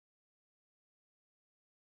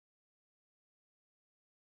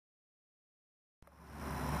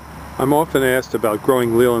I'm often asked about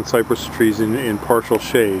growing Leyland Cypress trees in partial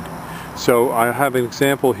shade. So I have an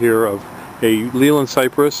example here of a Leyland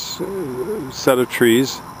Cypress set of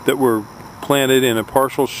trees that were planted in a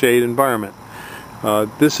partial shade environment.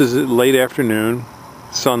 This is late afternoon,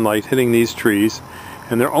 sunlight hitting these trees,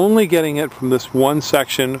 and they're only getting it from this one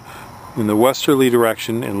section in the westerly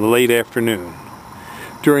direction in the late afternoon.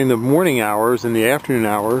 During the morning hours and the afternoon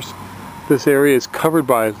hours, this area is covered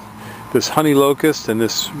by this honey locust and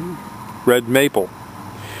this red maple,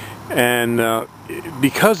 and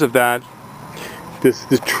because of that,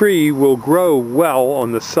 the tree will grow well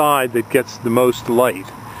on the side that gets the most light.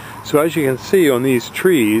 So as you can see on these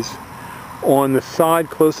trees, on the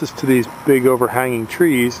side closest to these big overhanging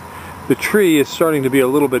trees, the tree is starting to be a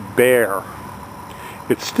little bit bare.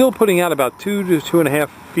 It's still putting out about 2 to 2.5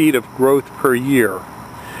 feet of growth per year,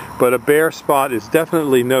 but a bare spot is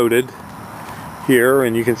definitely noted here,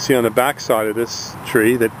 and you can see on the back side of this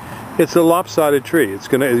tree that it's a lopsided tree. It's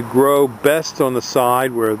going to grow best on the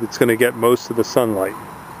side where it's going to get most of the sunlight.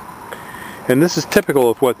 And this is typical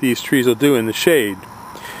of what these trees will do in the shade.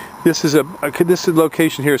 This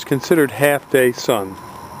location here is considered half-day sun.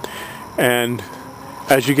 And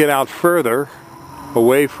as you get out further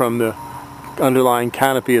away from the underlying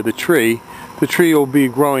canopy of the tree will be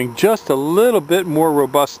growing just a little bit more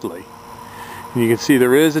robustly. And you can see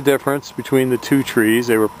there is a difference between the two trees.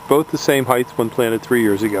 They were both the same height when planted 3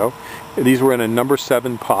 years ago. These were in a number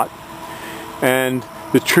 7 pot. And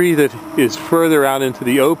the tree that is further out into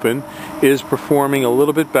the open is performing a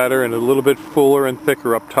little bit better and a little bit fuller and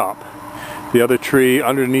thicker up top. The other tree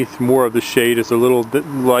underneath more of the shade is a little bit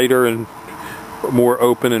lighter and more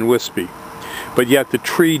open and wispy. But yet the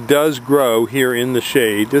tree does grow here in the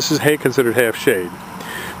shade. This is considered half shade.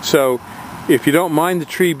 So if you don't mind the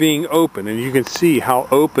tree being open, and you can see how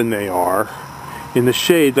open they are in the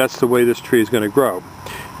shade, that's the way this tree is going to grow.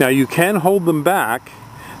 Now you can hold them back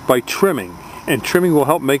by trimming, and trimming will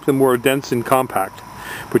help make them more dense and compact,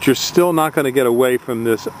 but you're still not going to get away from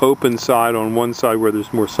this open side on one side where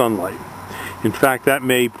there's more sunlight. In fact, that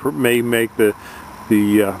may make the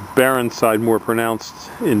barren side more pronounced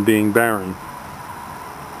in being barren.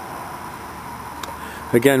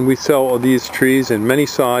 Again, we sell these trees in many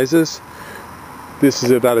sizes. This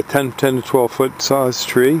is about a 10 to 12 foot size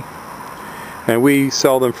tree, and we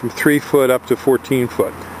sell them from 3 foot up to 14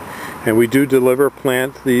 foot. And we do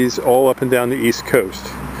plant these all up and down the East Coast.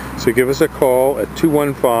 So give us a call at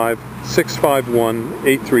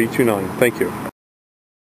 215-651-8329. Thank you.